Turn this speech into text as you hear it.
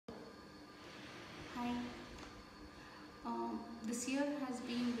This year has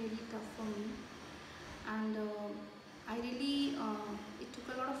been very tough for me, and I really it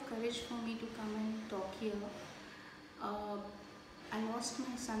took a lot of courage for me to come and talk here. Uh, I lost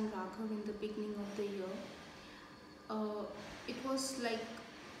my son Raghav in the beginning of the year. Uh, it was like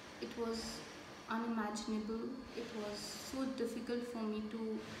it was unimaginable. It was so difficult for me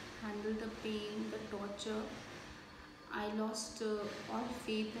to handle the pain, the torture. I lost all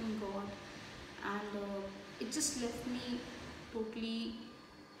faith in God, and it just left me totally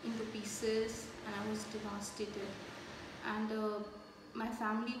into pieces, and I was devastated. And my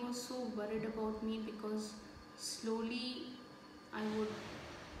family was so worried about me because slowly I would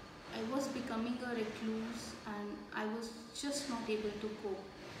I was becoming a recluse, and I was just not able to cope.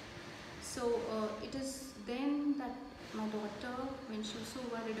 So it is then that my daughter, when she was so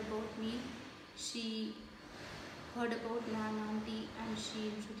worried about me, she heard about Nan Aunty and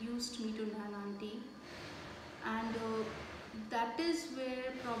she introduced me to Nan Aunty. And that is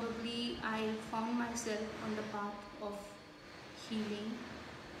where probably I found myself on the path of healing.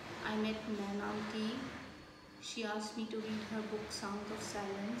 I met Nan Aunty. She asked me to read her book Sound of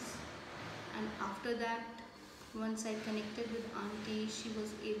Silence, and after that, once I connected with Auntie, she was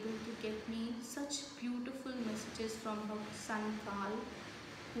able to get me such beautiful messages from her son Carl,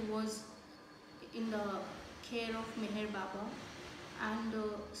 who was in the care of Meher Baba, and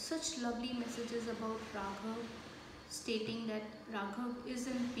such lovely messages about Raghav, stating that Raghav is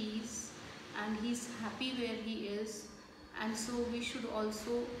in peace and he's happy where he is, and so we should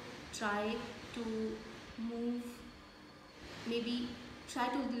also try to move, maybe try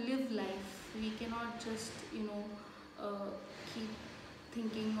to live life. We cannot just keep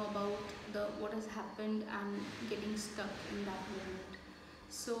thinking about the what has happened and getting stuck in that moment.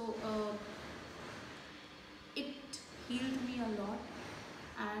 So it healed me a lot,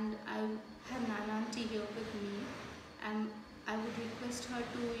 and I have Nan Aunty here with me, and I would request her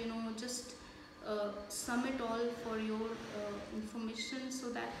to just sum it all for your information, so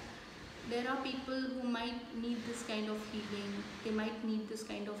that there are people who might need this kind of healing, they might need this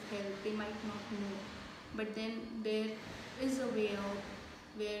kind of help, they might not know, but then there is a way out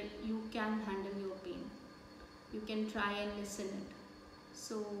where you can handle your pain. You can try and listen it.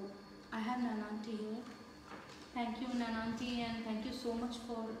 So I have Nan Aunty here. Thank you, Nan Aunty, and thank you so much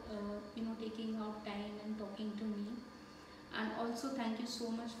for taking out time and talking to me. And also thank you so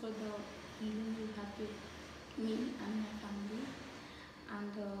much for the healing you have with me and my family.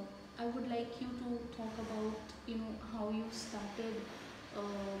 And I would like you to talk about how you started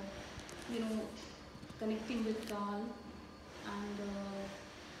uh, you know connecting with Carl, and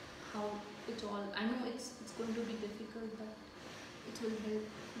how it all. I know it's going to be difficult, but it will help.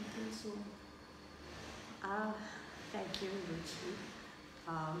 I think so. Uh, Thank you, Ruchi.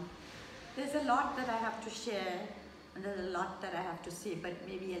 There's a lot that I have to share, and there's a lot that I have to say, but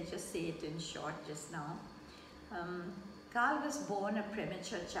maybe I'll just say it in short just now. Carl was born a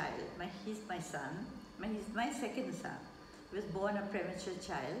premature child. He's my son. He's my second son. He was born a premature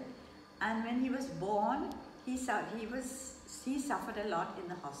child, and when he was born, he suffered a lot in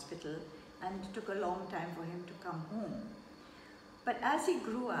the hospital, and it took a long time for him to come home. But as he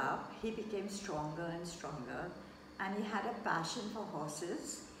grew up, he became stronger and stronger, and he had a passion for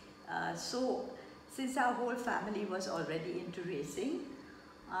horses. So since our whole family was already into racing,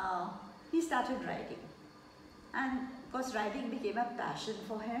 he started riding. And of course, riding became a passion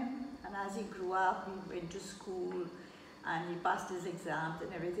for him. And as he grew up, he went to school and he passed his exams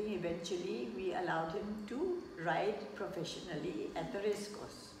and everything. Eventually, we allowed him to ride professionally at the race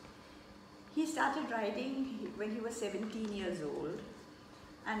course. He started riding when he was 17 years old,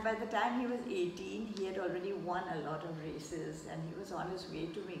 and by the time he was 18, he had already won a lot of races, and he was on his way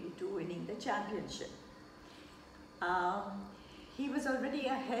to winning the championship. He was already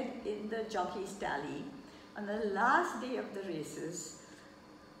ahead in the jockey's tally. On the last day of the races,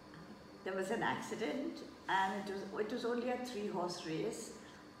 there was an accident, and it was only a 3-horse race,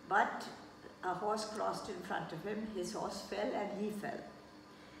 but a horse crossed in front of him, his horse fell, and he fell.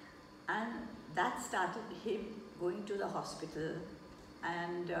 And that started him going to the hospital,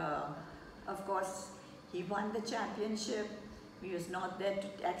 and of course he won the championship. He was not there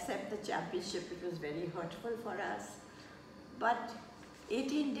to accept the championship. It was very hurtful for us, but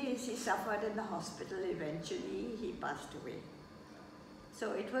 18 days he suffered in the hospital. Eventually he passed away.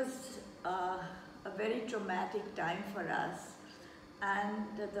 So it was a very traumatic time for us, and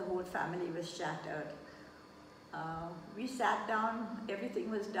the whole family was shattered. We sat down,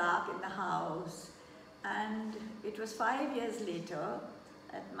 everything was dark in the house, and it was 5 years later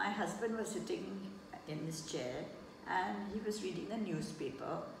that my husband was sitting in his chair and he was reading the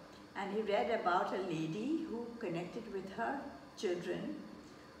newspaper, and he read about a lady who connected with her children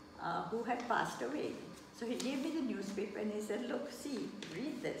who had passed away. So he gave me the newspaper and he said, look, see,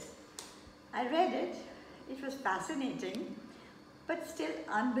 read this. I read it. It was fascinating, but still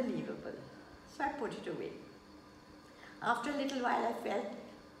unbelievable. So I put it away. After a little while I felt,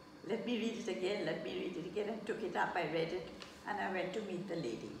 let me read it again, let me read it again. I took it up, I read it, and I went to meet the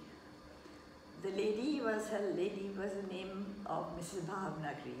lady. The lady was the name of Mrs.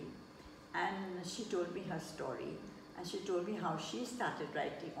 Bhavnagri, and she told me her story, and she told me how she started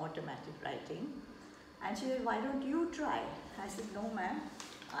writing, automatic writing, and she said, why don't you try? I said, no ma'am,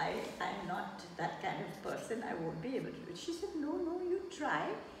 I'm not that kind of person, I won't be able to do it. She said, no, you try,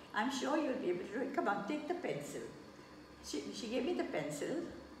 I'm sure you'll be able to do it. Come on, take the pencil. She gave me the pencil,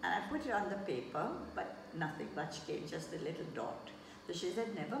 and I put it on the paper, but nothing much came, just a little dot. So she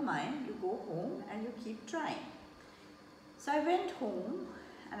said, never mind, you go home and you keep trying. So I went home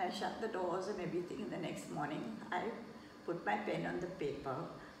and I shut the doors and everything. The next morning I put my pen on the paper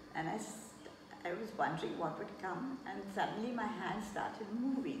and I was wondering what would come, and suddenly my hand started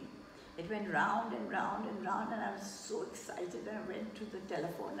moving. It went round and round and round, and I was so excited. I went to the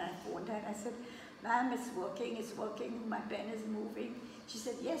telephone and I phoned her and I said, ma'am, it's working, my pen is moving. She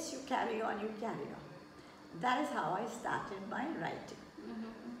said, yes, you carry on, you carry on. That is how I started my writing.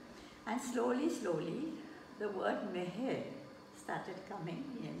 And slowly, the word Meher started coming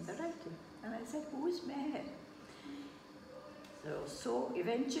in the writing. And I said, who is Meher? So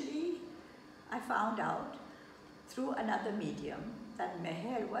eventually, I found out through another medium that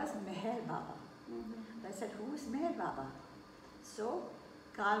Meher was Meher Baba. I said, who is Meher Baba? So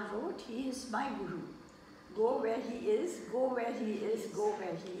Karl wrote, he is my guru. Go where he is, go where he is, go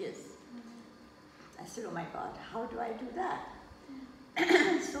where he is. I said, oh my God, how do I do that?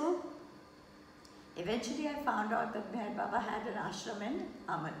 So eventually I found out that Meher Baba had an ashram in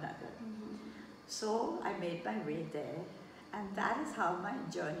Ahmednagar. So I made my way there, and that is how my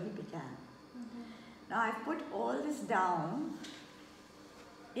journey began. Now I've put all this down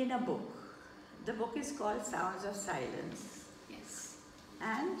in a book. The book is called Sounds of Silence. Yes.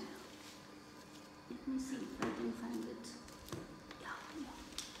 And let me see if I can find it. Yeah.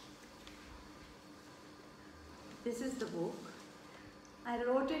 This is the book. I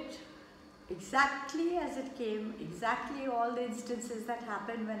wrote it exactly as it came, exactly all the instances that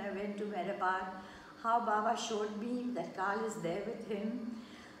happened when I went to Mehrabad, how Baba showed me that Karl is there with him.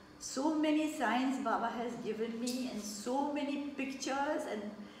 So many signs Baba has given me, and so many pictures and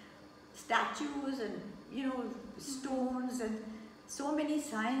statues and stones, and so many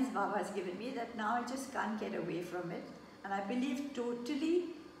signs Baba has given me that now I just can't get away from it, and I believe totally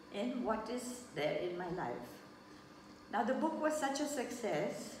in what is there in my life. Now the book was such a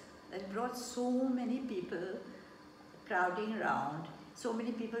success that brought so many people crowding around. So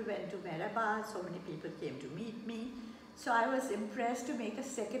many people went to Mehrabad, so many people came to meet me. So I was impressed to make a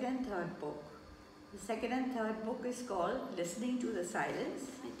second and third book. The second and third book is called Listening to the Silence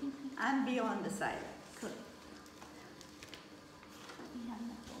and Beyond the Silence. Good.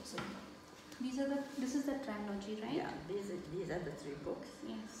 This is the trilogy, right? Yeah, these are the three books.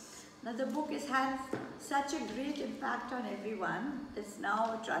 Yes. Now the book has had such a great impact on everyone. It's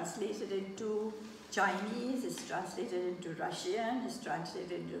now translated into Chinese, it's translated into Russian, it's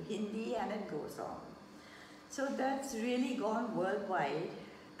translated into Hindi, and it goes on. So that's really gone worldwide,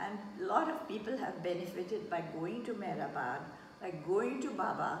 and a lot of people have benefited by going to Mehrabad, by going to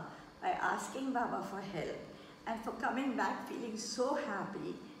Baba, by asking Baba for help, and for coming back feeling so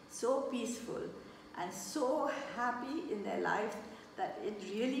happy, so peaceful, and so happy in their life that it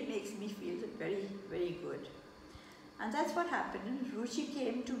really makes me feel very, very good. And that's what happened. Ruchi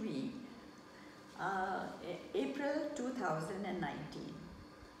came to me April 2019,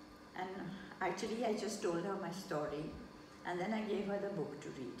 and actually I just told her my story, and then I gave her the book to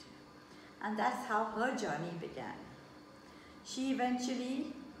read, and that's how her journey began. She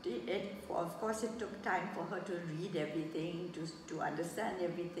eventually of course it took time for her to read everything, to understand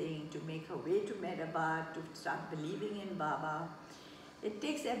everything, to make her way to Mehrabad, to start believing in Baba. It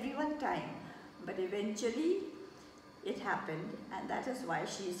takes everyone time, but eventually it happened, and that is why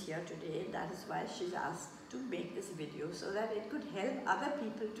she is here today. That is why she's asked to make this video, so that it could help other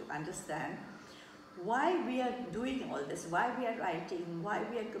people to understand why we are doing all this, why we are writing, why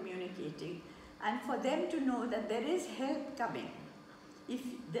we are communicating, and for them to know that there is help coming. If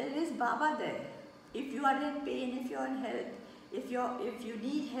there is Baba there, if you are in pain, if you are in health, if you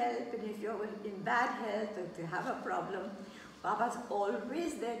need help, and if you're in bad health, or if you have a problem, Baba's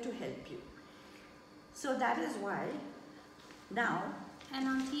always there to help you. So that is why now. And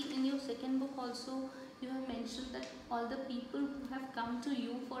Auntie, in your second book also, you have mentioned that all the people who have come to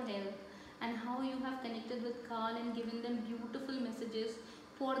you for help, and how you have connected with Carl and given them beautiful messages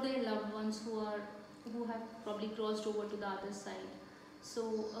for their loved ones who have probably crossed over to the other side.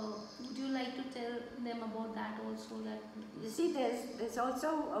 So, would you like to tell them about that also? That See, there's also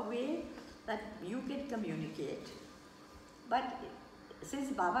a way that you can communicate. But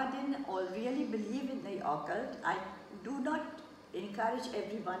since Baba didn't all really believe in the occult, I do not encourage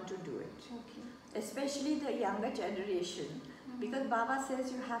everyone to do it. okay. Especially the younger generation. Because Baba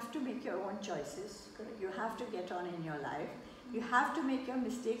says you have to make your own choices. Correct. You have to get on in your life. You have to make your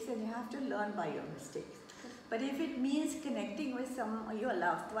mistakes and you have to learn by your mistakes. But if it means connecting with your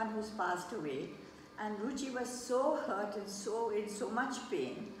loved one who's passed away, and Ruchi was so hurt and in so much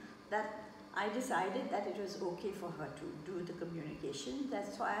pain that I decided that it was okay for her to do the communication.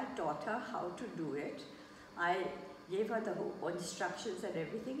 That's why I taught her how to do it. I gave her the whole instructions and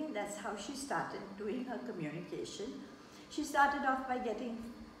everything, and that's how she started doing her communication. She started off by getting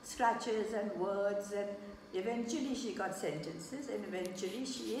scratches and words, and eventually she got sentences, and eventually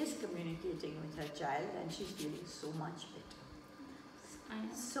she is communicating with her child and she's feeling so much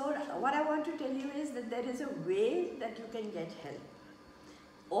better. So what I want to tell you is that there is a way that you can get help.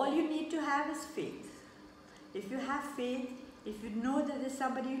 All you need to have is faith. If you have faith, if you know that there's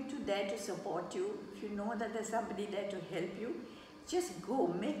somebody there to support you, if you know that there's somebody there to help you, just go,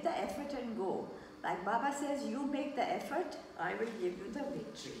 make the effort and go. Like Baba says, you make the effort, I will give you the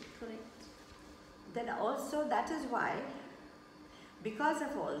victory. Correct. Then also that is why, because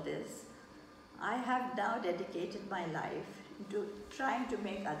of all this, I have now dedicated my life to trying to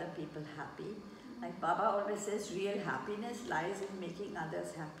make other people happy. Like Baba always says, real happiness lies in making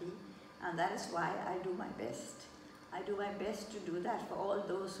others happy, and that is why I do my best. I do my best to do that for all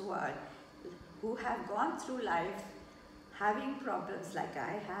those who have gone through life having problems like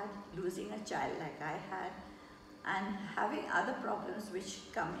I had, losing a child like I had, and having other problems which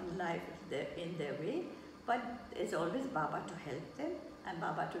come in life in their way, but there's always Baba to help them and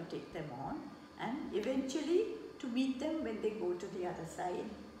Baba to take them on, and eventually to meet them when they go to the other side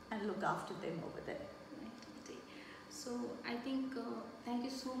and look after them over there. Right. So I think thank you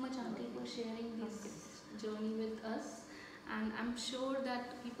so much, Aunty, for sharing this journey with us, and I'm sure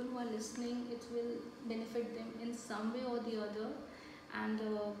that people who are listening, it will benefit them in some way or the other. And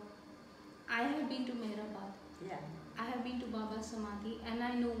I have been to Mehrabad. Yeah. I have been to Baba Samadhi, and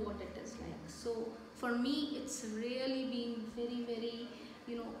I know what it is like. So for me, it's really been very, very,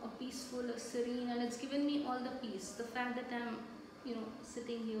 a peaceful, a serene, and it's given me all the peace. The fact that I'm,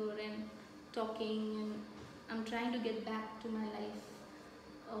 sitting here and talking, and I'm trying to get back to my life.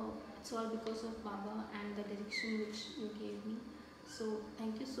 It's all because of Baba and the direction which you gave me. So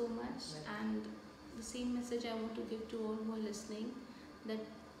thank you so much. And the same message I want to give to all who are listening, that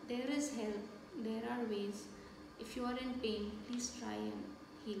there is help, there are ways. If you are in pain, please try and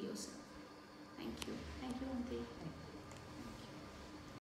heal yourself. Thank you. Thank you, Aunty.